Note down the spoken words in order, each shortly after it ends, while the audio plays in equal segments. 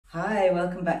Hi,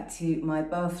 welcome back to my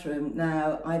bathroom.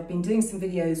 Now, I've been doing some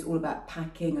videos all about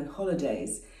packing and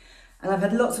holidays, and I've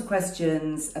had lots of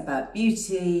questions about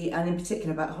beauty and in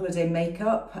particular about holiday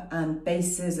makeup and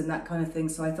bases and that kind of thing.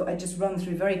 So I thought I'd just run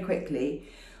through very quickly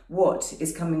what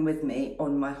is coming with me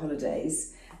on my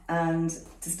holidays. And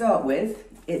to start with,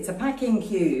 it's a packing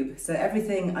cube. So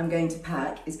everything I'm going to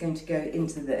pack is going to go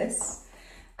into this.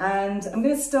 And I'm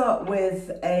going to start with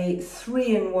a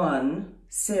 3-in-1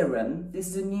 serum. This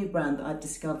is a new brand that I've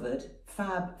discovered,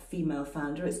 Fab female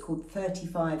founder. It's called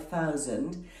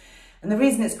 35,000. And the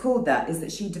reason it's called that is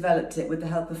that she developed it with the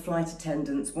help of flight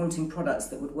attendants wanting products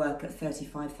that would work at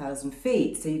 35,000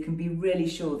 feet. So you can be really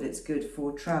sure that it's good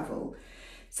for travel.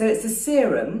 So it's a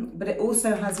serum, but it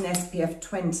also has an SPF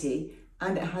 20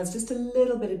 and it has just a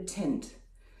little bit of tint.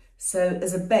 So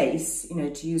as a base, you know,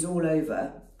 to use all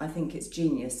over, I think it's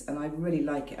genius and I really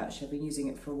like it actually. I've been using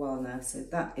it for a while now. So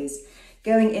that is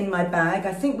going in my bag.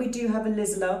 I think we do have a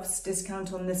Liz Loves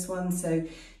discount on this one. So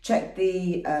check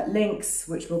the links,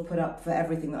 which we'll put up for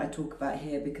everything that I talk about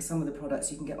here, because some of the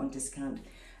products you can get on discount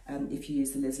if you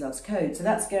use the Liz Loves code. So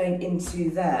that's going into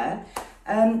there.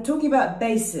 Talking about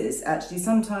bases, actually,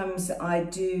 sometimes I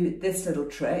do this little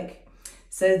trick.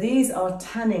 So these are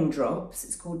tanning drops.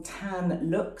 It's called Tan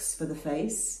Looks for the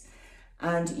face.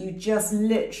 And you just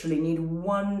literally need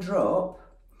one drop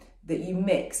that you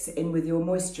mix in with your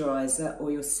moisturizer or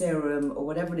your serum or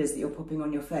whatever it is that you're popping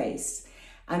on your face.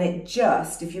 And it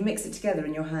just, if you mix it together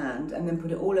in your hand and then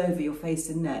put it all over your face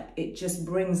and neck, it just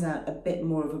brings out a bit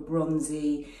more of a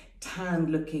bronzy,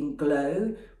 tan looking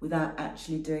glow without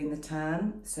actually doing the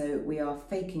tan. So we are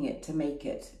faking it to make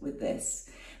it with this.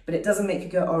 But it doesn't make you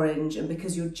go orange, and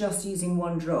because you're just using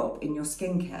one drop in your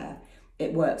skincare,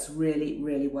 it works really,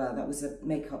 really well. That was a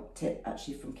makeup tip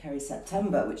actually from Kerry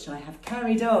September, which I have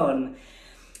carried on.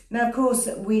 Now, of course,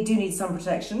 we do need sun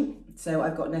protection. So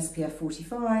I've got an SPF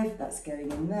 45, that's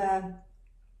going in there.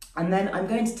 And then I'm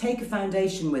going to take a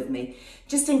foundation with me,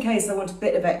 just in case I want a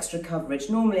bit of extra coverage.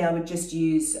 Normally I would just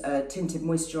use a tinted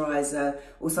moisturizer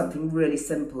or something really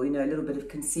simple, you know, a little bit of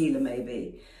concealer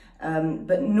maybe.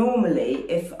 But normally,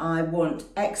 if I want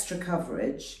extra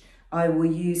coverage, I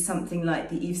will use something like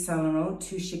the Yves Saint Laurent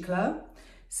Touche Eclat.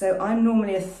 So I'm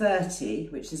normally a 30,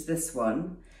 which is this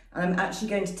one, and I'm actually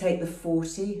going to take the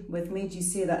 40 with me. Do you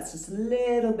see that's just a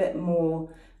little bit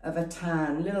more of a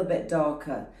tan, a little bit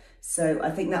darker. So I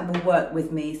think that will work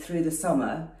with me through the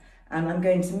summer. And I'm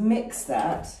going to mix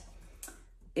that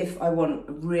if I want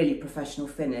a really professional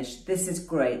finish. This is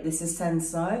great. This is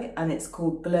Sensai and it's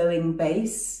called Glowing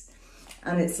Base.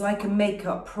 And it's like a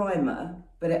makeup primer,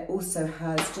 but it also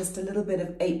has just a little bit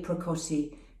of apricot-y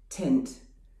tint.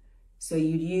 So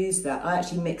you'd use that. I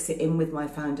actually mix it in with my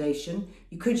foundation.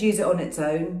 You could use it on its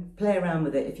own, play around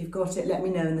with it. If you've got it, let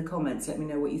me know in the comments. Let me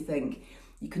know what you think.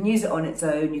 You can use it on its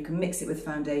own. You can mix it with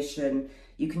foundation.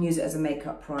 You can use it as a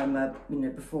makeup primer, you know,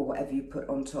 before whatever you put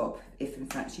on top, if in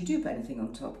fact you do put anything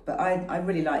on top. But I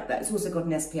really like that. It's also got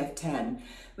an SPF 10,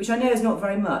 which I know is not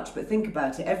very much, but think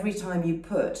about it. Every time you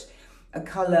put a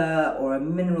colour or a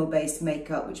mineral-based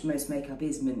makeup, which most makeup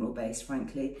is mineral-based,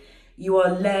 frankly, you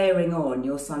are layering on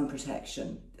your sun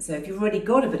protection. So if you've already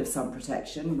got a bit of sun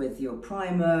protection with your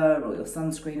primer or your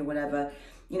sunscreen or whatever,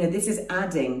 you know, this is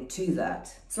adding to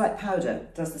that. It's like powder,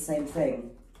 does the same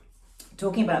thing.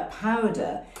 Talking about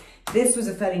powder, this was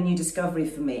a fairly new discovery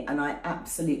for me and I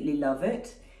absolutely love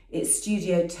it. It's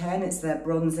Studio 10, it's their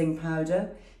bronzing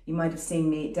powder. You might have seen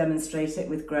me demonstrate it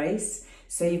with Grace.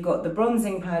 So you've got the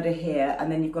bronzing powder here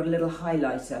and then you've got a little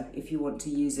highlighter if you want to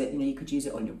use it. You know, you could use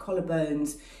it on your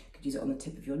collarbones, you could use it on the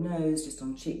tip of your nose, just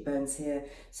on cheekbones here.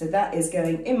 So that is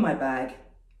going in my bag.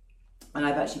 And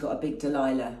I've actually got a big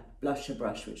Delilah blusher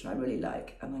brush, which I really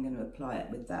like, and I'm going to apply it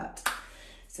with that.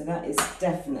 So that is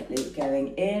definitely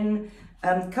going in.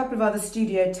 A couple of other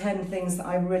Studio 10 things that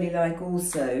I really like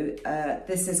also.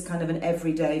 This is kind of an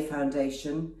everyday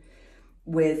foundation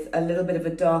with a little bit of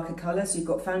a darker colour. So you've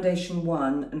got foundation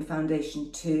 1 and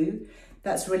foundation 2.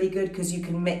 That's really good because you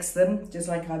can mix them, just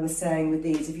like I was saying with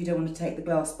these. If you don't want to take the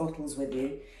glass bottles with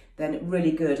you, then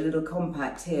really good. A little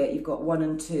compact here, you've got 1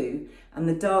 and 2. And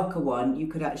the darker one you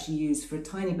could actually use for a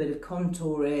tiny bit of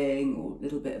contouring or a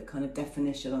little bit of kind of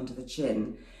definition under the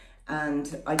chin.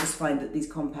 And I just find that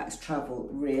these compacts travel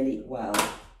really well.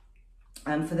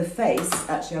 And for the face,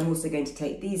 actually I'm also going to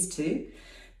take these two.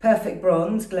 Perfect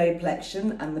Bronze Glow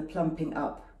Plexion and the Plumping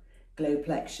Up Glow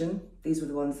Plexion. These were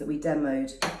the ones that we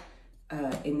demoed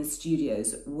in the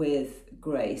studios with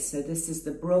Grace. So this is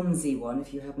the bronzy one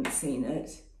if you haven't seen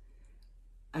it.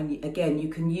 And again, you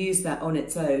can use that on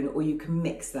its own or you can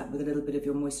mix that with a little bit of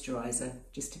your moisturiser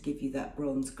just to give you that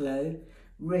bronze glow.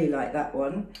 Really like that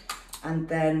one. And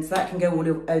then, so that can go all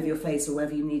over your face or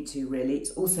wherever you need to, really.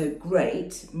 It's also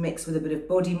great mixed with a bit of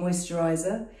body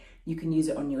moisturiser. You can use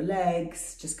it on your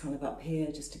legs, just kind of up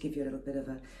here, just to give you a little bit of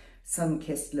a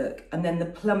sun-kissed look. And then the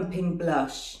plumping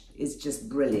blush is just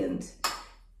brilliant.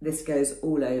 This goes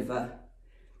all over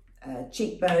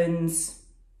cheekbones.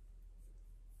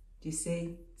 Do you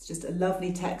see? It's just a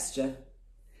lovely texture.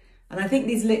 And I think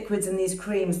these liquids and these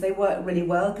creams, they work really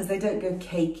well because they don't go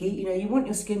cakey. You know, you want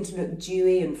your skin to look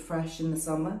dewy and fresh in the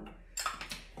summer.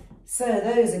 So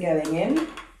those are going in.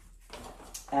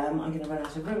 I'm going to run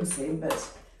out of room soon,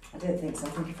 but I don't think so.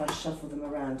 I think if I shuffle them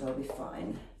around, I'll be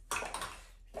fine.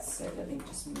 So let me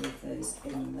just move those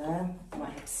in there. I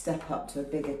might have to step up to a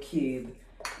bigger cube.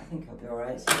 I think I'll be all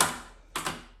right.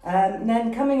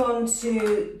 Then coming on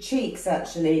to cheeks,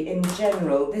 actually, in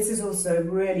general, this is also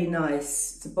really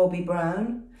nice. It's a Bobbi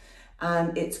Brown,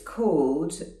 and it's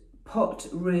called Pot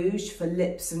Rouge for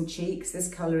lips and cheeks. This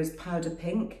colour is powder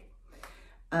pink,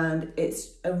 and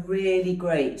it's a really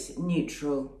great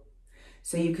neutral.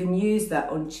 So you can use that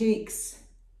on cheeks,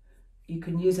 you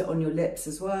can use it on your lips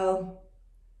as well.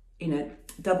 You know,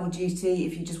 double duty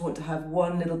if you just want to have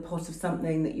one little pot of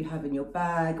something that you have in your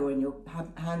bag or in your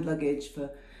hand luggage for,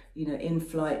 you know, in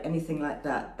flight, anything like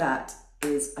that. That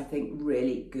is, I think,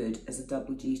 really good as a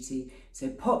double duty. So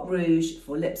Pot Rouge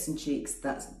for lips and cheeks,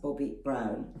 that's Bobbi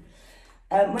Brown.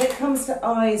 When it comes to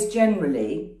eyes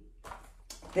generally,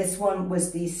 this one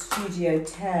was the Studio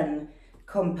 10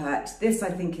 Compact. This, I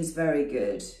think, is very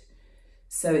good.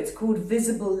 So it's called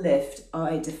Visible Lift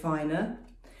Eye Definer,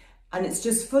 and it's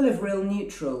just full of real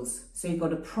neutrals. So you've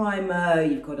got a primer,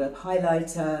 you've got a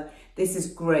highlighter. This is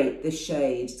great, this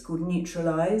shade. It's called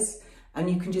Neutralize, and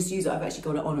you can just use it. I've actually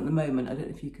got it on at the moment. I don't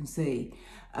know if you can see.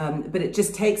 But it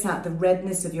just takes out the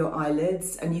redness of your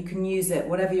eyelids, and you can use it,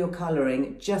 whatever you're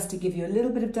colouring, just to give you a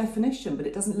little bit of definition, but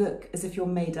it doesn't look as if you're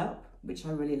made up, which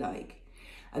I really like.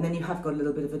 And then you have got a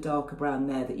little bit of a darker brown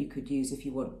there that you could use if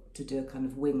you want to do a kind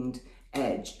of winged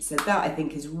edge. So that, I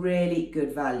think, is really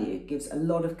good value. It gives a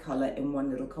lot of colour in one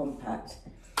little compact.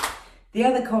 The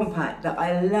other compact that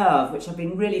I love, which I've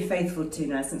been really faithful to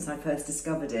now since I first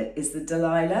discovered it, is the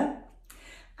Delilah.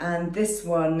 And this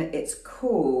one, it's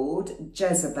called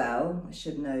Jezebel. I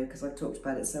should know because I've talked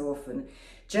about it so often.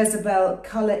 Jezebel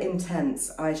Colour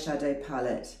Intense Eyeshadow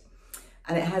Palette.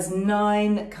 And it has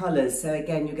 9 colours. So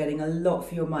again, you're getting a lot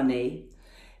for your money.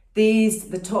 These,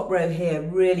 the top row here,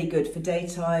 really good for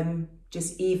daytime,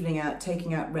 just evening out,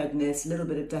 taking out redness, a little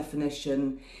bit of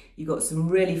definition. You've got some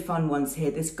really fun ones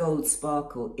here. This Gold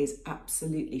Sparkle is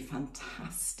absolutely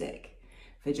fantastic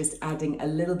for just adding a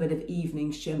little bit of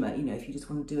evening shimmer. You know, if you just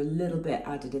want to do a little bit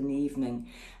added in the evening.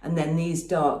 And then these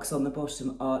darks on the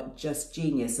bottom are just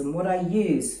genius. And what I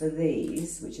use for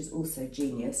these, which is also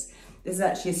genius, this is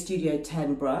actually a Studio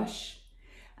 10 brush.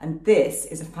 And this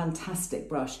is a fantastic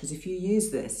brush because if you use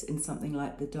this in something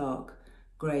like the dark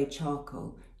grey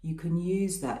charcoal, you can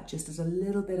use that just as a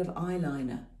little bit of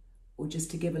eyeliner or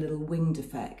just to give a little winged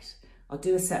effect. I'll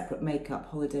do a separate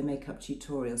holiday makeup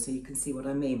tutorial so you can see what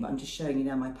I mean, but I'm just showing you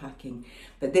now my packing.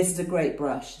 But this is a great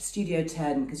brush, Studio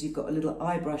 10, because you've got a little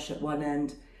eye brush at one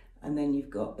end and then you've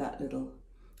got that little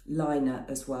liner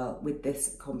as well with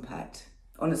this compact.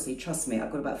 Honestly, trust me,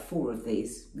 I've got about 4 of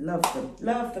these. Love them,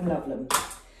 love them, love them.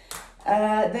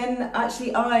 Then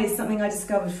actually eyes, something I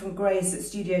discovered from Grace at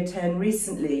Studio 10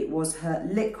 recently was her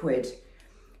liquid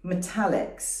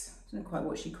metallics. I don't know quite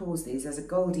what she calls these. There's a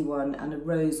goldy one and a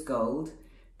rose gold.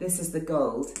 This is the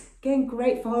gold. Again,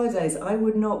 great for holidays. I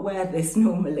would not wear this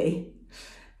normally,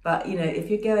 but you know, if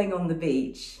you're going on the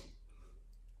beach,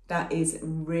 that is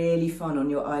really fun on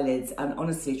your eyelids. And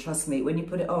honestly, trust me, when you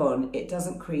put it on, it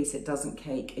doesn't crease, it doesn't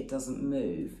cake, it doesn't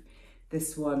move.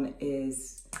 This one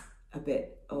is a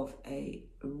bit of a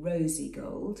rosy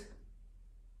gold,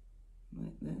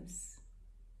 like this.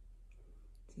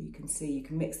 So you can see, you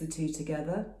can mix the two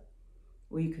together,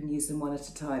 or you can use them one at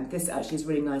a time. This actually is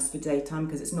really nice for daytime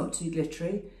because it's not too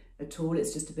glittery at all.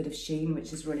 It's just a bit of sheen,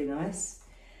 which is really nice.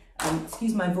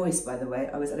 Excuse my voice, by the way.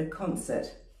 I was at a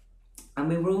concert and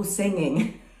we were all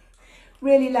singing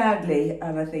really loudly.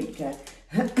 And I think,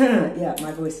 yeah,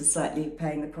 my voice is slightly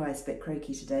paying the price, a bit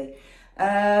croaky today.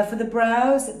 For the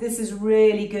brows, this is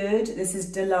really good. This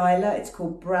is Delilah. It's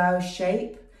called Brow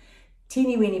Shape.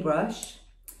 Teeny weeny brush.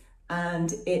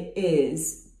 And it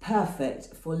is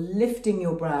perfect for lifting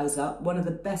your brows up. One of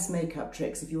the best makeup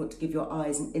tricks if you want to give your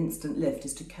eyes an instant lift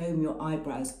is to comb your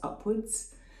eyebrows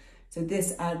upwards. So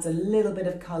this adds a little bit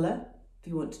of colour if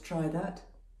you want to try that.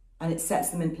 And it sets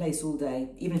them in place all day,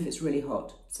 even if it's really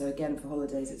hot. So again, for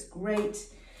holidays, it's great.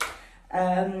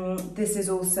 This is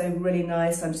also really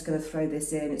nice. I'm just going to throw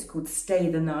this in. It's called Stay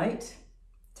the Night.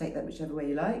 Take that whichever way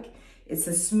you like. It's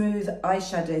a smooth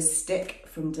eyeshadow stick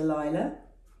from Delilah.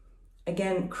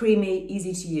 Again, creamy,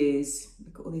 easy to use.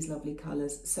 Look at all these lovely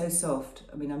colours, so soft.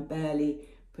 I mean, I'm barely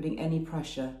putting any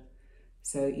pressure.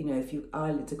 So, you know, if your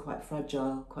eyelids are quite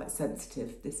fragile, quite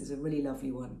sensitive, this is a really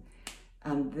lovely one.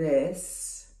 And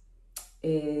this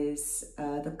is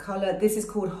the colour, this is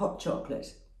called Hot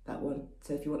Chocolate, that one.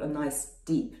 So if you want a nice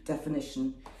deep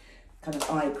definition kind of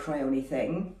eye crayon-y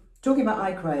thing. Talking about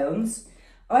eye crayons,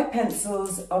 eye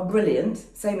pencils are brilliant,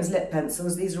 same as lip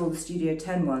pencils. These are all the Studio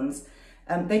 10 ones.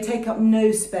 They take up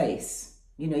no space.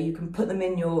 You know, you can put them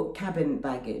in your cabin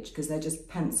baggage because they're just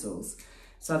pencils.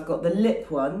 So I've got the lip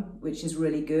one, which is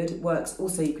really good. It works.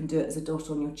 Also, you can do it as a dot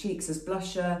on your cheeks as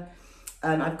blusher.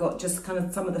 And I've got just kind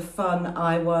of some of the fun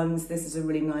eye ones. This is a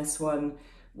really nice one,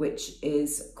 which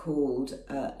is called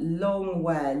Long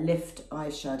Wear Lift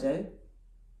Eyeshadow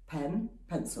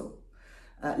Pencil.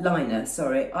 Liner,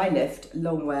 sorry. Eye Lift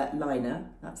Long Wear Liner.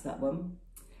 That's that one.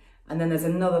 And then there's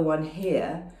another one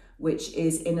here, which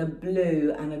is in a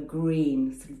blue and a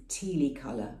green sort of tealy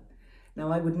colour.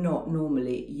 Now, I would not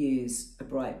normally use a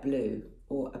bright blue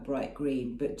or a bright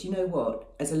green, but do you know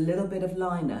what? As a little bit of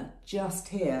liner just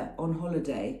here on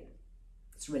holiday,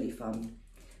 it's really fun.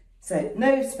 So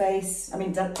no space, I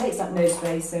mean, that takes up no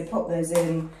space, so pop those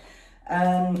in.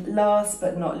 Last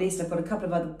but not least, I've got a couple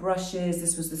of other brushes.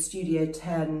 This was the Studio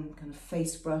 10 kind of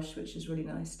face brush, which is really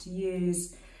nice to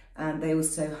use. And they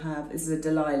also have, this is a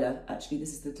Delilah, actually,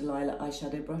 this is the Delilah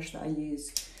eyeshadow brush that I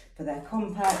use for their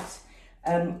compact.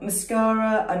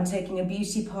 Mascara, I'm taking a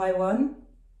Beauty Pie one.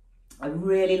 I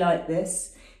really like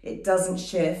this. It doesn't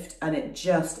shift and it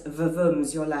just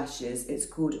vavooms your lashes. It's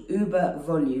called Uber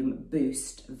Volume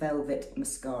Boost Velvet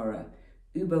Mascara.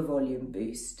 Uber Volume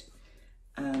Boost.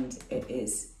 And it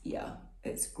is, yeah,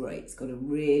 it's great. It's got a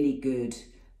really good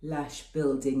lash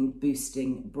building,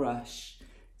 boosting brush.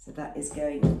 So that is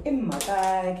going in my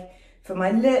bag. For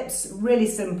my lips, really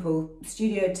simple.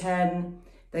 Studio 10,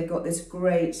 they've got this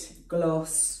great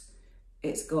gloss.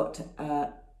 It's got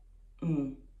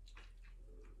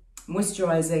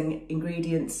moisturising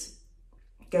ingredients,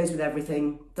 goes with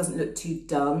everything, doesn't look too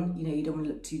done. You know, you don't want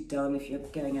to look too done if you're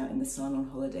going out in the sun on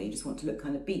holiday. You just want to look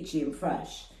kind of beachy and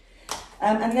fresh.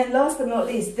 And then last but not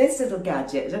least, this little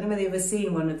gadget. I don't know whether you've ever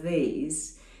seen one of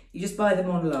these. You just buy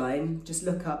them online, just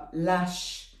look up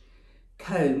lash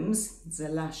combs. It's a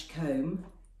lash comb.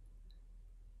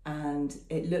 And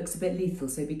it looks a bit lethal,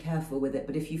 so be careful with it.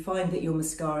 But if you find that your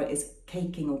mascara is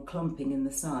caking or clumping in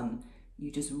the sun, you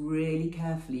just really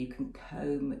carefully, you can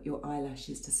comb your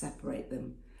eyelashes to separate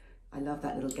them. I love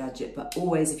that little gadget, but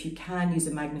always, if you can, use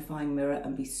a magnifying mirror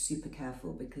and be super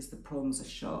careful because the prongs are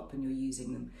sharp and you're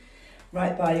using them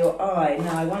right by your eye.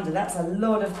 Now, I wonder, that's a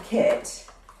lot of kit.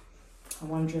 I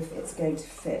wonder if it's going to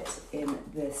fit in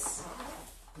this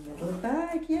little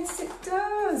bag. Yes, it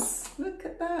does. Look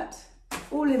at that.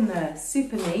 All in there,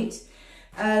 super neat.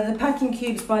 The packing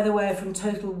cubes, by the way, are from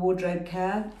Total Wardrobe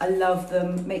Care. I love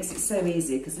them, makes it so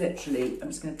easy because literally I'm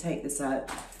just going to take this out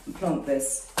and plonk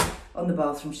this on the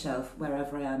bathroom shelf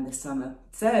wherever I am this summer.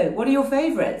 So, what are your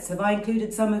favourites? Have I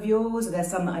included some of yours? Are there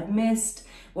some that I've missed?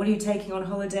 What are you taking on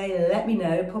holiday? Let me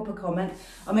know, pop a comment.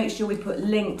 I'll make sure we put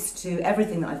links to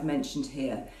everything that I've mentioned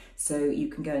here so you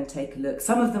can go and take a look.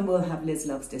 Some of them will have Liz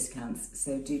Loves discounts,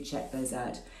 so do check those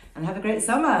out. And have a great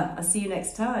summer. I'll see you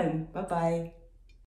next time. Bye-bye.